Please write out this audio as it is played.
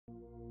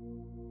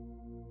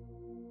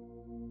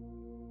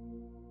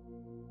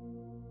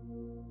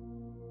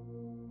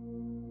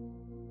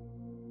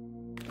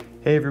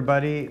Hey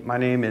everybody, my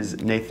name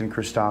is Nathan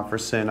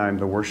Christofferson. I'm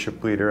the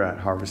worship leader at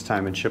Harvest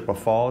Time in Chippewa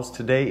Falls.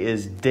 Today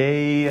is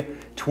day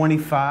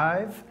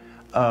 25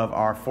 of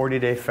our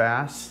 40-day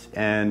fast,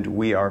 and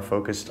we are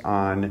focused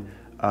on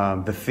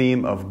the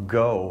theme of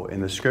go in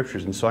the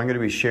scriptures. And so I'm going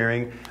to be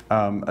sharing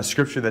a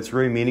scripture that's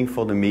really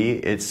meaningful to me.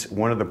 It's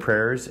one of the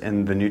prayers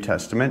in the New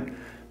Testament.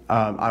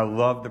 I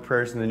love the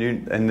prayers in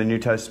the New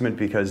Testament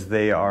because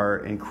they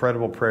are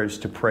incredible prayers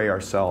to pray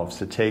ourselves,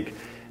 to take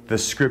the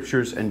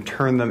scriptures and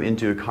turn them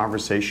into a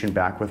conversation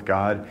back with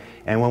God.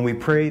 And when we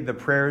pray the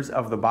prayers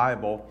of the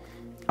Bible,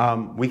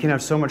 we can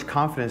have so much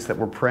confidence that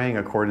we're praying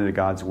according to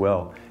God's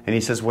will. And He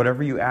says,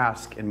 whatever you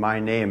ask in my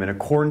name, in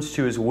accordance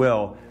to His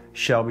will,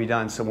 shall be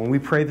done. So when we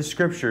pray the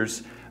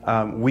scriptures,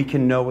 we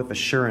can know with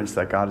assurance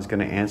that God is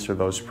going to answer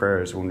those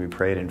prayers when we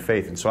pray it in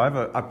faith. And so I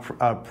have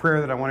a prayer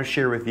that I want to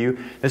share with you.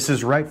 This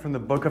is right from the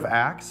book of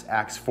Acts,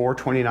 Acts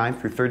 4:29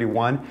 through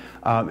 31.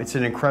 It's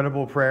an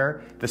incredible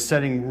prayer. The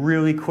setting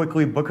really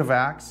quickly, book of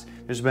Acts.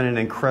 There's been an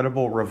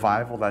incredible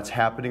revival that's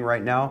happening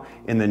right now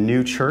in the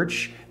new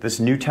church. This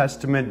New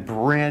Testament,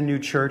 brand new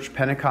church,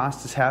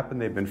 Pentecost has happened.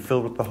 They've been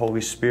filled with the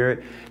Holy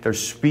Spirit. They're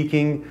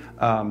speaking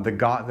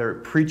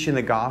they're preaching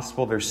the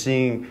gospel. They're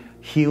seeing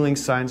healing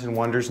signs and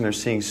wonders, and they're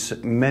seeing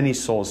many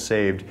souls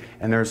saved,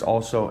 and there's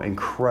also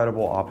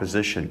incredible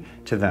opposition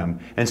to them.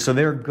 And so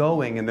they're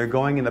going in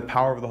the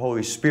power of the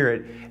Holy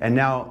Spirit. And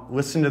now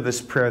listen to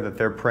this prayer that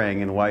they're praying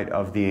in light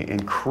of the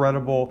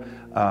incredible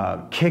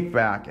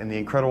kickback and the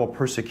incredible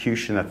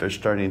persecution that they're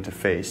starting to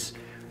face.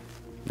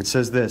 It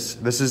says this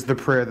is the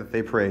prayer that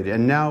they prayed.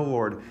 And now,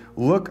 Lord,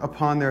 look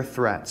upon their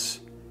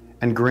threats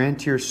and grant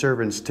to your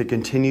servants to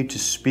continue to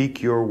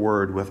speak your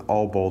word with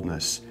all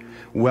boldness,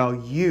 while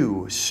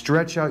you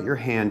stretch out your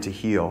hand to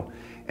heal,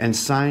 and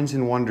signs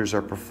and wonders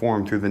are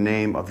performed through the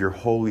name of your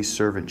holy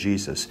servant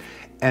Jesus.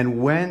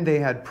 And when they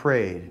had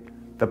prayed,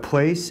 the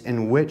place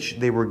in which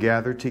they were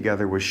gathered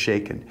together was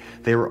shaken.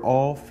 They were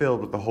all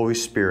filled with the Holy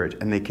Spirit,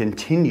 and they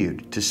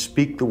continued to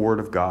speak the word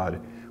of God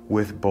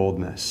with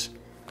boldness.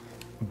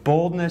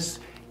 Boldness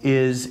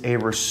is a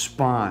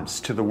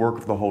response to the work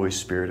of the Holy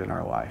Spirit in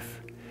our life.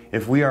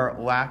 If we are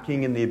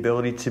lacking in the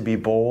ability to be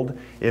bold,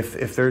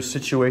 if there's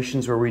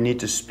situations where we need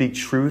to speak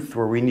truth,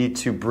 where we need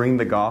to bring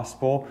the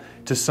gospel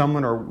to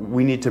someone, or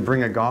we need to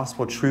bring a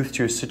gospel truth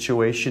to a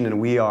situation,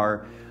 and we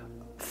are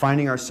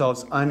finding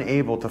ourselves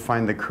unable to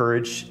find the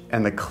courage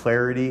and the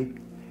clarity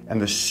and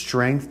the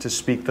strength to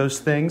speak those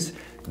things,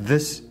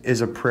 this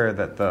is a prayer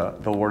that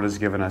the Lord has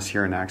given us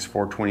here in Acts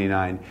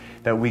 4:29,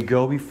 that we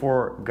go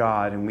before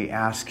God and we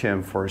ask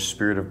Him for a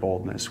spirit of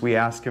boldness. We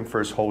ask Him for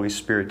His Holy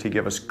Spirit to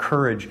give us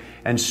courage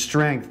and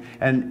strength.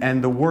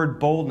 And the word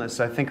boldness,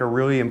 I think a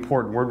really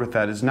important word with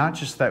that is not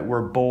just that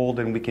we're bold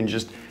and we can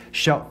just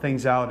shout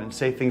things out and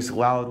say things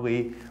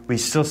loudly. We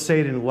still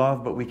say it in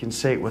love, but we can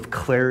say it with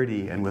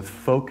clarity and with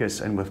focus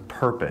and with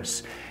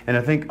purpose. And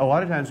I think a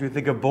lot of times we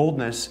think of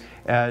boldness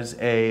as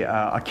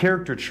a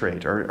character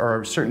trait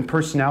or a certain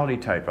personality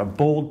type, a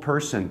bold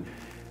person.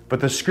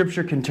 But the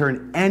scripture can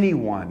turn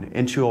anyone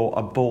into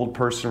a bold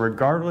person,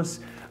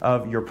 regardless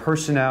of your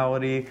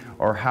personality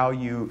or how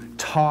you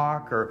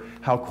talk or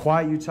how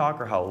quiet you talk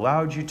or how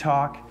loud you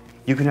talk.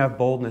 You can have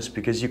boldness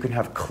because you can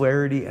have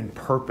clarity and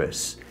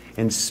purpose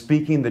in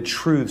speaking the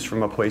truths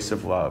from a place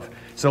of love.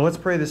 So let's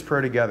pray this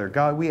prayer together.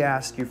 God, we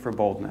ask you for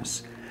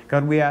boldness.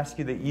 God, we ask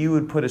you that you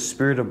would put a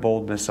spirit of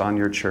boldness on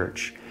your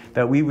church,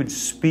 that we would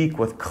speak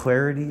with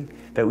clarity,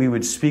 that we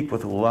would speak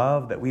with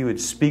love, that we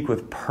would speak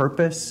with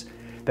purpose,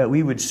 that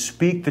we would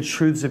speak the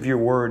truths of your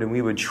word, and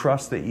we would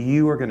trust that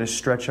you are going to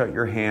stretch out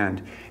your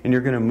hand and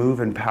you're going to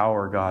move in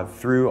power, God,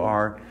 through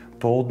our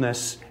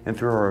boldness and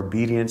through our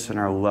obedience and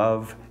our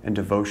love and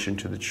devotion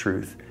to the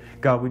truth.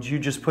 God, would you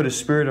just put a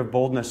spirit of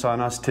boldness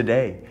on us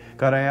today?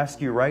 God, I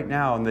ask you right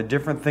now, in the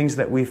different things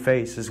that we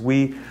face as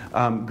we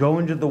go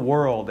into the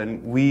world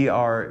and we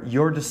are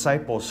your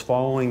disciples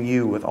following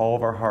you with all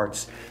of our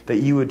hearts, that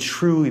you would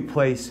truly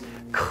place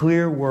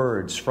clear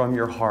words from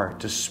your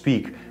heart to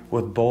speak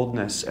with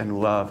boldness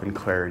and love and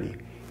clarity.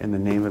 In the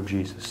name of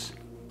Jesus,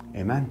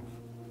 amen.